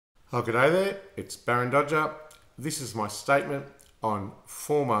Oh, g'day there, it's Baron Dodger. This is my statement on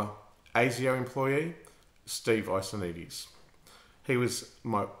former ASIO employee, Steve Iasonidis. He was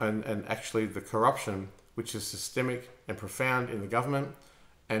and actually the corruption which is systemic and profound in the government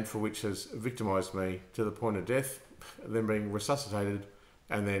and for which has victimised me to the point of death, then being resuscitated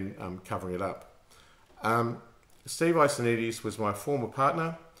and then covering it up. Steve Iasonidis was my former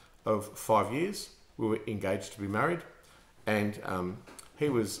partner of 5 years. We were engaged to be married, and he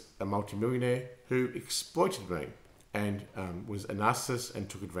was a multimillionaire who exploited me and was a narcissist and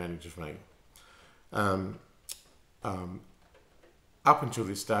took advantage of me. Up until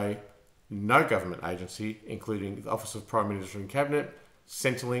this day, no government agency, including the Office of Prime Minister and Cabinet,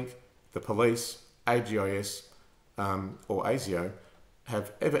 Centrelink, the police, AGIS or ASIO,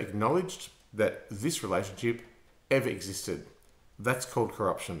 have ever acknowledged that this relationship ever existed. That's called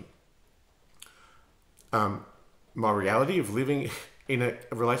corruption. My reality of living in a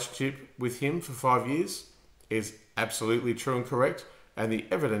relationship with him for 5 years is absolutely true and correct, and the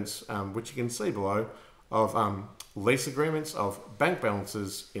evidence, which you can see below, of lease agreements, of bank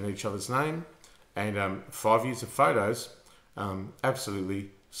balances in each other's name, and 5 years of photos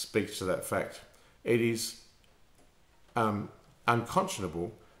absolutely speaks to that fact. It is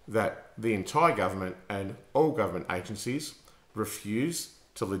unconscionable that the entire government and all government agencies refuse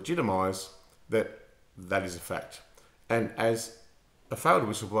to legitimise that that is a fact. And as a failed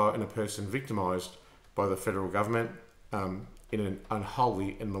whistleblower and a person victimised by the federal government in an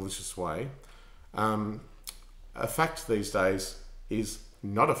unholy and malicious way, a fact these days is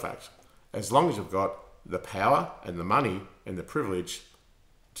not a fact, as long as you've got the power and the money and the privilege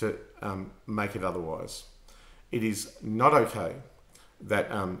to make it otherwise. It is not okay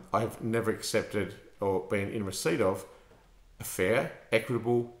that I have never accepted or been in receipt of a fair,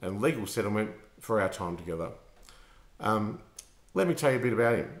 equitable and legal settlement for our time together. Let me tell you a bit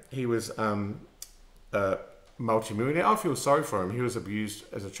about him. He was a multi-millionaire. I feel sorry for him. He was abused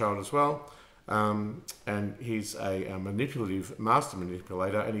as a child as well. And he's a manipulative master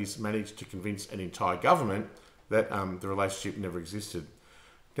manipulator, and he's managed to convince an entire government that the relationship never existed.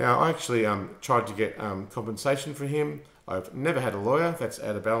 Now, I actually tried to get compensation for him. I've never had a lawyer. That's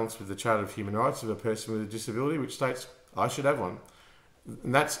out of balance with the Charter of Human Rights of a person with a disability, which states I should have one.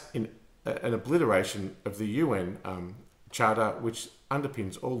 And that's an obliteration of the UN Charter, which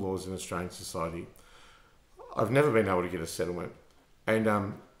underpins all laws in Australian society. I've never been able to get a settlement.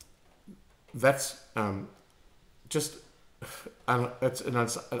 And that's just it's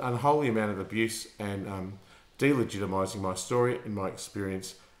an unholy amount of abuse and delegitimising my story and my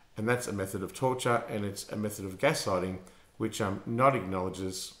experience. And that's a method of torture, and it's a method of gaslighting, which not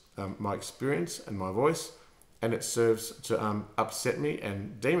acknowledges my experience and my voice, and it serves to upset me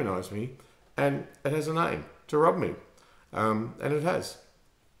and demonise me, and it has a name, to rob me. And it has.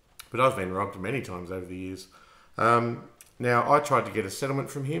 But I've been robbed many times over the years. Now, I tried to get a settlement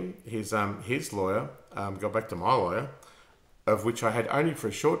from him. His lawyer got back to my lawyer, of which I had only for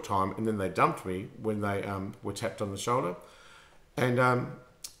a short time, and then they dumped me when they were tapped on the shoulder. And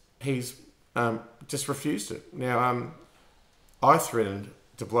he's just refused it. Now, I threatened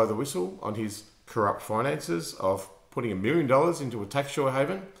to blow the whistle on his corrupt finances of putting $1 million into a tax shore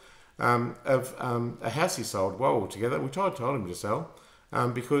haven, of a house he sold while we were together, which I told him to sell,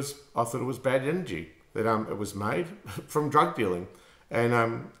 because I thought it was bad energy, that it was made from drug dealing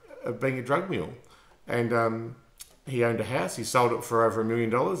and being a drug mule. And he owned a house. He sold it for over $1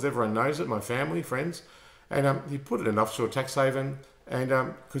 million. Everyone knows it, my family, friends. And he put it in an offshore tax haven, and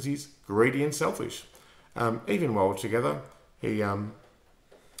because he's greedy and selfish. Even while we were together,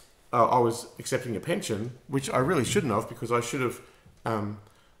 I was accepting a pension, which I really shouldn't have, because I should have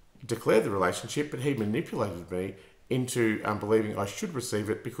declared the relationship, but he manipulated me into believing I should receive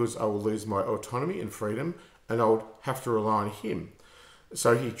it because I will lose my autonomy and freedom, and I would have to rely on him.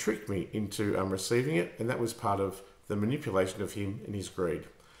 So he tricked me into receiving it, and that was part of the manipulation of him and his greed.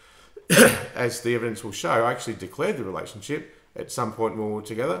 As the evidence will show, I actually declared the relationship at some point when we were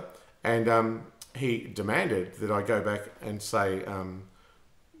together, and he demanded that I go back and say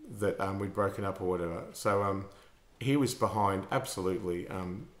that we'd broken up or whatever. So he was behind absolutely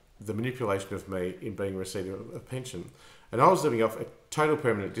the manipulation of me in being received a pension. And I was living off a total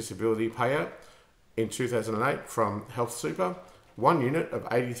permanent disability payout in 2008 from Health Super, one unit of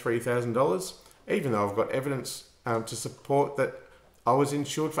 $83,000, even though I've got evidence to support that I was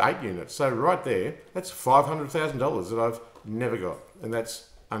insured for 8 units. So right there, that's $500,000 that I've never got. And that's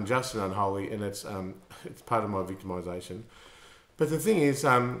unjust and unholy, and it's part of my victimisation. But the thing is,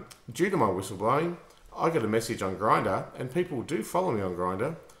 due to my whistleblowing, I got a message on Grindr, and people do follow me on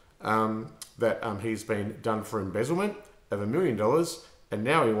Grindr, that he's been done for embezzlement of $1 million and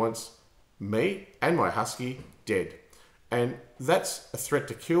now he wants me and my husky dead. And that's a threat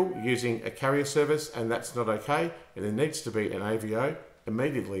to kill using a carrier service, and that's not okay. And there needs to be an AVO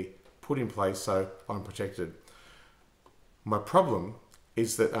immediately put in place so I'm protected. My problem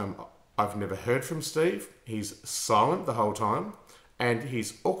is that I've never heard from Steve. He's silent the whole time, and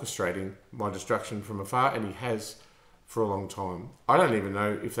he's orchestrating my destruction from afar, and he has for a long time. I don't even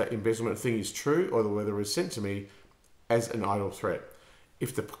know if that embezzlement thing is true or whether it was sent to me as an idle threat.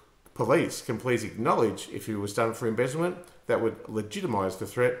 If the police can please acknowledge if it was done for embezzlement, that would legitimise the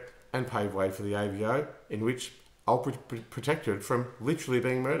threat and pave way for the AVO, in which I'll be protected from literally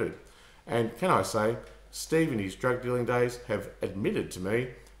being murdered. And can I say, Steve in his drug dealing days have admitted to me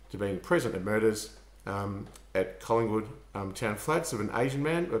to being present at murders at Collingwood Town Flats of an Asian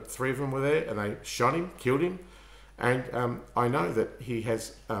man. 3 of them were there, and they shot him, killed him. And I know that he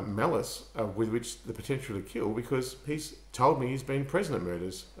has malice with which the potential to kill, because he's told me he's been present at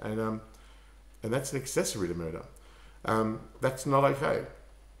murders, and that's an accessory to murder. That's not okay.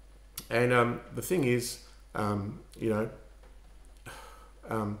 And the thing is,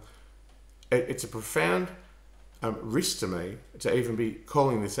 it's a profound risk to me to even be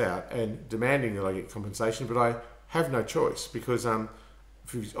calling this out and demanding that I get compensation, but I have no choice, because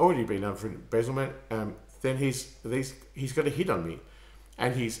if he's already been done for embezzlement, then he's got a hit on me,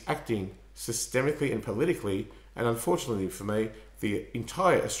 and he's acting systemically and politically. And unfortunately for me, the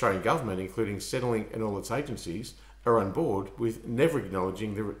entire Australian government, including Settling and all its agencies, are on board with never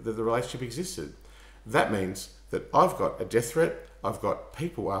acknowledging that the relationship existed. That means that I've got a death threat, I've got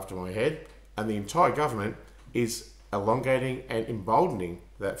people after my head, and the entire government is elongating and emboldening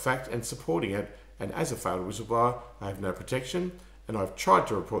that fact and supporting it. And as a failed whistleblower, I have no protection, and I've tried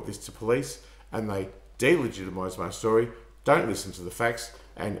to report this to police, and they delegitimise my story, don't listen to the facts,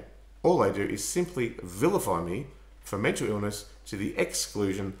 and all they do is simply vilify me for mental illness to the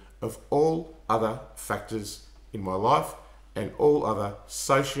exclusion of all other factors in my life and all other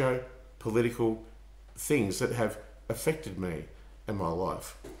socio-political things that have affected me and my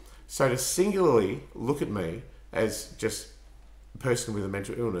life. So to singularly look at me as just a person with a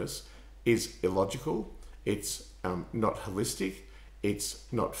mental illness is illogical, it's not holistic, it's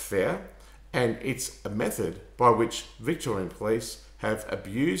not fair, and it's a method by which Victorian police have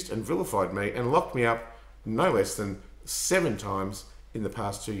abused and vilified me and locked me up no less than 7 times in the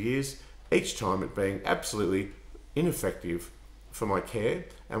past 2 years, each time it being absolutely ineffective for my care,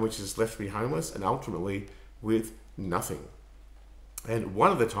 and which has left me homeless and ultimately with nothing. And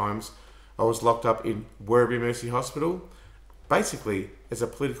one of the times I was locked up in Werribee Mercy Hospital, basically as a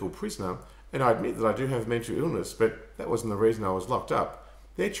political prisoner, and I admit that I do have mental illness, but that wasn't the reason I was locked up.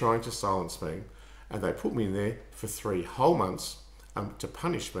 They're trying to silence me, and they put me in there for 3 whole months to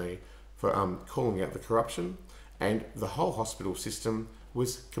punish me for calling out the corruption, and the whole hospital system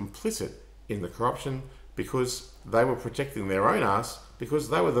was complicit in the corruption because they were protecting their own ass, because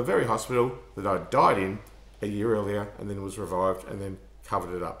they were the very hospital that I died in a year earlier and then was revived and then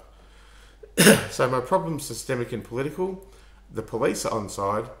covered it up. So my problem's systemic and political. The police are on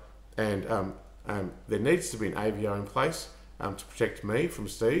side, and there needs to be an AVO in place to protect me from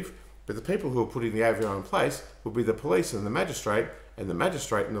Steve, but the people who are putting the AVO in place will be the police and the magistrate and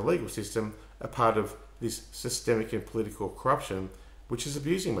the legal system are part of this systemic and political corruption which is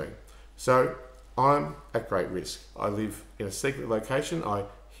abusing me. So I'm at great risk. I live in a secret location, I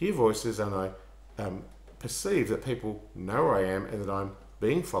hear voices, and I perceive that people know where I am and that I'm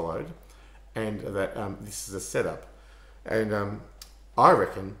being followed, and that this is a setup. And I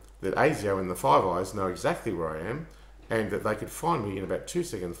reckon that ASIO and the Five Eyes know exactly where I am, and that they could find me in about 2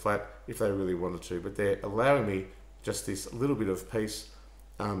 seconds flat if they really wanted to, but they're allowing me just this little bit of peace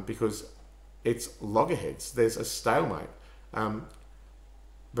because it's loggerheads. There's a stalemate.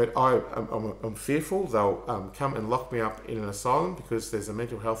 But I'm fearful they'll come and lock me up in an asylum, because there's a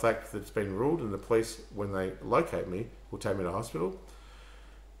mental health act that's been ruled, and the police, when they locate me, will take me to hospital.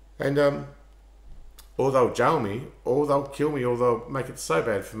 And or they'll jail me, or they'll kill me, or they'll make it so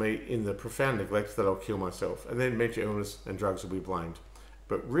bad for me in the profound neglect that I'll kill myself. And then mental illness and drugs will be blamed.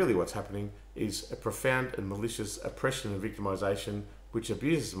 But really what's happening is a profound and malicious oppression and victimisation which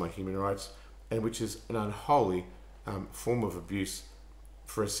abuses my human rights, and which is an unholy form of abuse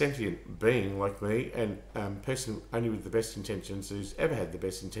for a sentient being like me, and a person only with the best intentions, who's ever had the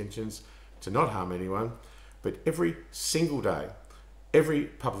best intentions to not harm anyone. But every single day, every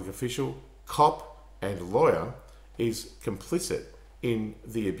public official, cop and lawyer is complicit in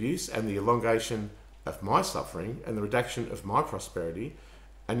the abuse and the elongation of my suffering and the reduction of my prosperity.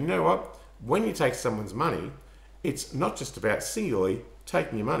 And you know what? When you take someone's money, it's not just about singularly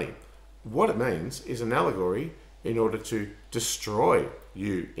taking your money. What it means is an allegory in order to destroy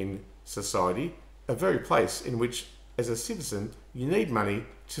you in society, a very place in which, as a citizen, you need money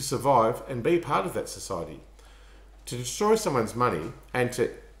to survive and be part of that society. To destroy someone's money and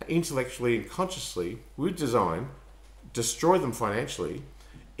to intellectually and consciously, with design, destroy them financially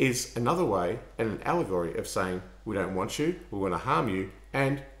is another way and an allegory of saying we don't want you, we want to harm you,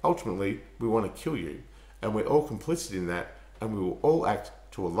 and ultimately we want to kill you. And we're all complicit in that, and we will all act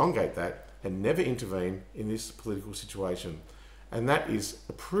to elongate that and never intervene in this political situation. And that is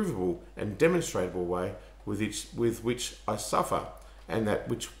a provable and demonstrable way with which I suffer, and that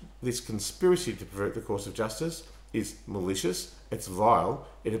which this conspiracy to pervert the course of justice is malicious, it's vile,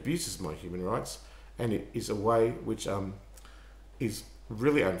 it abuses my human rights, and it is a way which is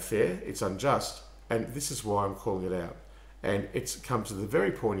really unfair, it's unjust, and this is why I'm calling it out. And it's come to the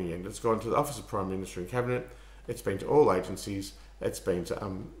very pointy end. It's gone to the Office of Prime Minister and Cabinet, it's been to all agencies, it's been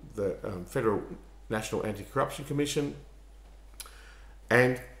to the Federal National Anti-Corruption Commission,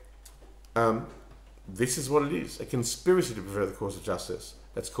 and this is what it is, a conspiracy to pervert the course of justice.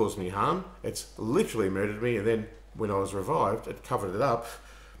 It's caused me harm, it's literally murdered me, and then when I was revived, it covered it up.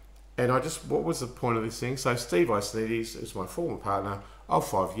 And what was the point of this thing? So Steve Iasonidis is my former partner of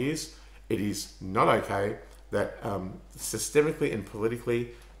 5 years. It is not okay that systemically and politically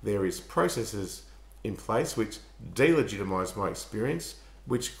there is processes in place which delegitimise my experience,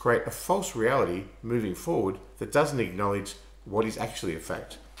 which create a false reality moving forward that doesn't acknowledge what is actually a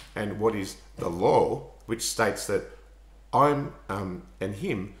fact and what is the law, which states that I'm and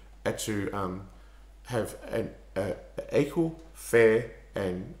him are to have an equal, fair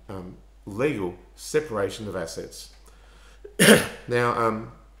and legal separation of assets. Now,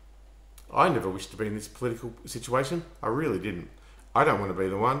 I never wished to be in this political situation. I really didn't. I don't want to be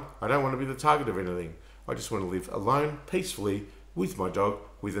the one. I don't want to be the target of anything. I just want to live alone, peacefully, with my dog,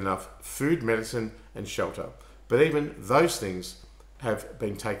 with enough food, medicine and shelter. But even those things have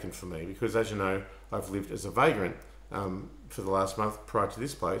been taken from me because, as you know, I've lived as a vagrant for the last month prior to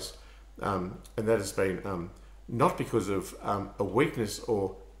this place. And that has been not because of a weakness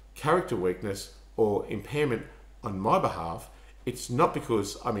or character weakness or impairment on my behalf. It's not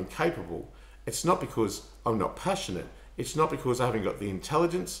because I'm incapable. It's not because I'm not passionate. It's not because I haven't got the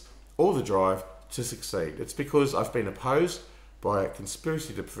intelligence or the drive to succeed. It's because I've been opposed by a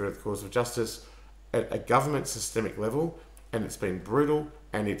conspiracy to pervert the course of justice at a government systemic level, and it's been brutal,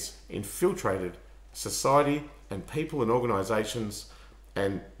 and it's infiltrated society and people and organisations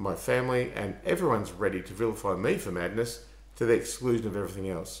and my family, and everyone's ready to vilify me for madness to the exclusion of everything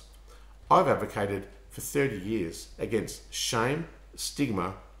else. I've advocated for 30 years against shame,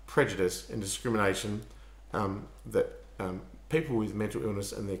 stigma, prejudice and discrimination that people with mental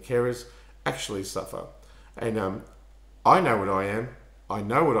illness and their carers actually suffer. And I know what I am, I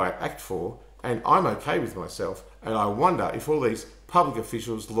know what I act for, and I'm okay with myself. And I wonder if all these public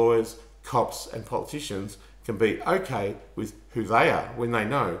officials, lawyers, cops and politicians can be okay with who they are when they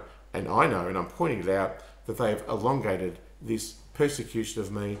know, and I know, and I'm pointing it out, that they have elongated this persecution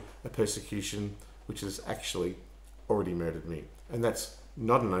of me, a persecution which has actually already murdered me. And that's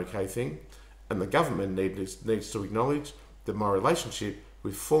not an okay thing. And the government needs to acknowledge that my relationship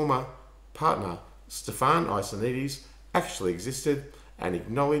with former partner Stefan Iasonidis actually existed, and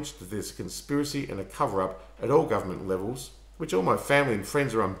acknowledge that there's a conspiracy and a cover-up at all government levels, which all my family and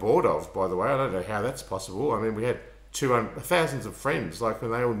friends are on board of, by the way. I don't know how that's possible. I mean, we had thousands of friends, like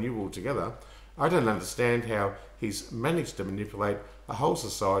when they all knew all together. I don't understand how he's managed to manipulate a whole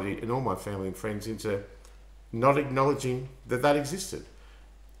society and all my family and friends into not acknowledging that that existed.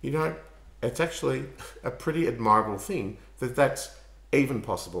 You know, it's actually a pretty admirable thing that that's even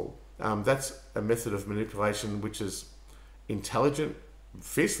possible. That's a method of manipulation which is intelligent,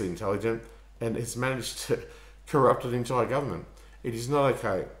 fiercely intelligent, and has managed to corrupt an entire government. It is not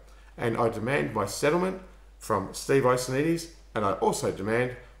okay. And I demand my settlement from Steve Iasonidis, and I also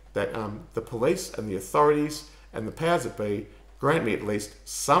demand that the police and the authorities and the powers that be grant me at least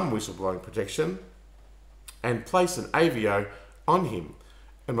some whistleblowing protection and place an AVO on him.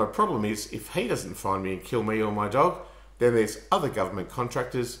 And my problem is, if he doesn't find me and kill me or my dog, then there's other government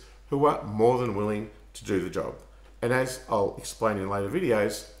contractors who are more than willing to do the job. And as I'll explain in later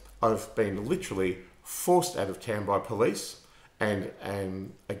videos, I've been literally forced out of town by police, and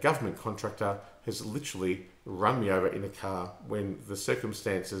a government contractor has literally run me over in a car when the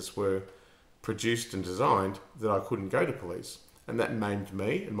circumstances were produced and designed that I couldn't go to police. And that maimed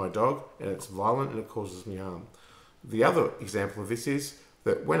me and my dog, and it's violent and it causes me harm. The other example of this is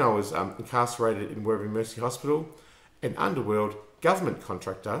that when I was incarcerated in Werribee Mercy Hospital, an underworld government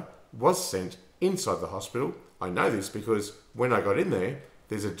contractor was sent inside the hospital. I know this because when I got in there,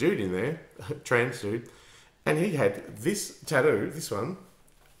 there's a dude in there, trans dude, And he had this tattoo, that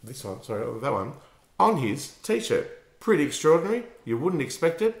one, on his t-shirt. Pretty extraordinary. You wouldn't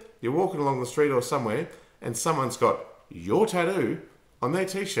expect it. You're walking along the street or somewhere and someone's got your tattoo on their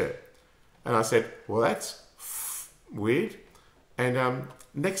t-shirt. And I said, well, that's weird. And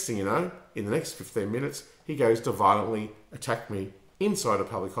next thing you know, in the next 15 minutes, he goes to violently attack me inside a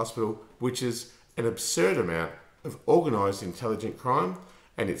public hospital, which is an absurd amount of organised intelligent crime,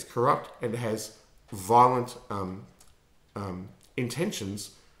 and it's corrupt and has violent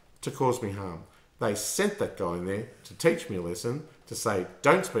intentions to cause me harm. They sent that guy in there to teach me a lesson, to say,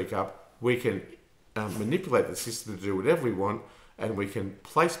 don't speak up, we can manipulate the system to do whatever we want, and we can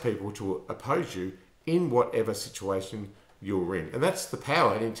place people to oppose you in whatever situation you're in. And that's the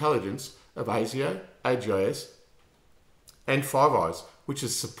power and intelligence of ASIO, AGIS, and Five Eyes, which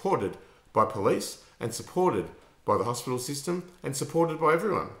is supported by police and supported by the hospital system and supported by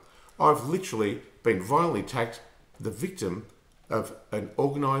everyone. I've literally been violently attacked, the victim of an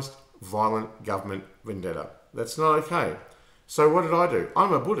organised, violent government vendetta. That's not okay. So what did I do?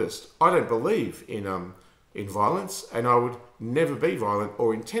 I'm a Buddhist. I don't believe in violence, and I would never be violent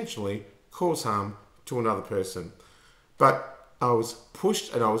or intentionally cause harm to another person. But I was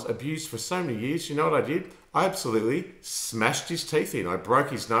pushed and I was abused for so many years. You know what I did? I absolutely smashed his teeth in. I broke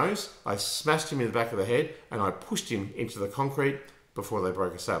his nose, I smashed him in the back of the head, and I pushed him into the concrete before they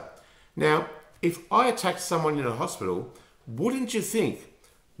broke us up. Now, if I attacked someone in a hospital, wouldn't you think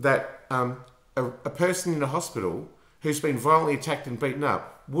that a person in a hospital who's been violently attacked and beaten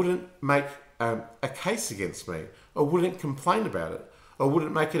up wouldn't make a case against me, or wouldn't complain about it, or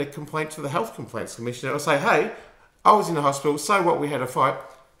wouldn't make it a complaint to the Health Complaints Commissioner, or say, hey, I was in the hospital, so what, we had a fight,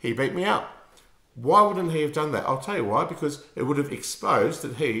 he beat me up. Why wouldn't he have done that? I'll tell you why, because it would have exposed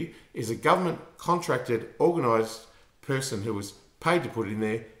that he is a government contracted, organised person who was paid to put in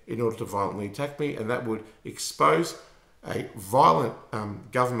there in order to violently attack me, and that would expose a violent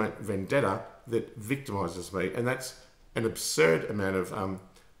government vendetta that victimises me, and that's an absurd amount of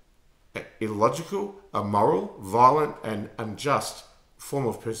illogical, immoral, violent and unjust form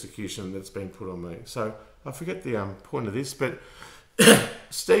of persecution that's been put on me. So I forget the point of this, but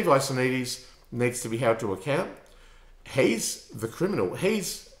Steve Iasonidis needs to be held to account. He's the criminal.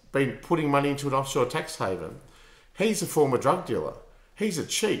 He's been putting money into an offshore tax haven. He's a former drug dealer. He's a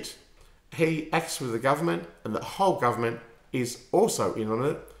cheat. He acts with the government, and the whole government is also in on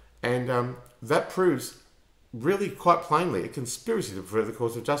it. And that proves really quite plainly a conspiracy to pervert the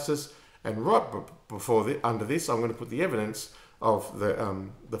course of justice. And right before under this, I'm going to put the evidence of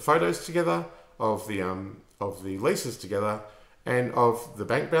the photos together, of the leases together, and of the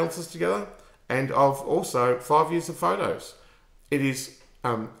bank balances together, and of also 5 years of photos. It is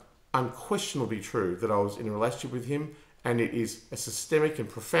unquestionably true that I was in a relationship with him, and it is a systemic and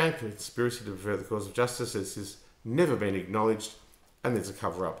profound conspiracy to pervert the cause of justice. This has never been acknowledged, and there's a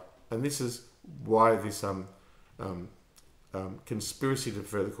cover-up. And this is why this conspiracy to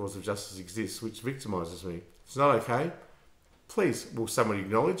pervert the cause of justice exists, which victimises me. It's not okay. Please, will someone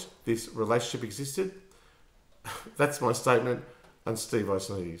acknowledge this relationship existed? That's my statement on Steve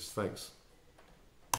Iasonidis. Thanks.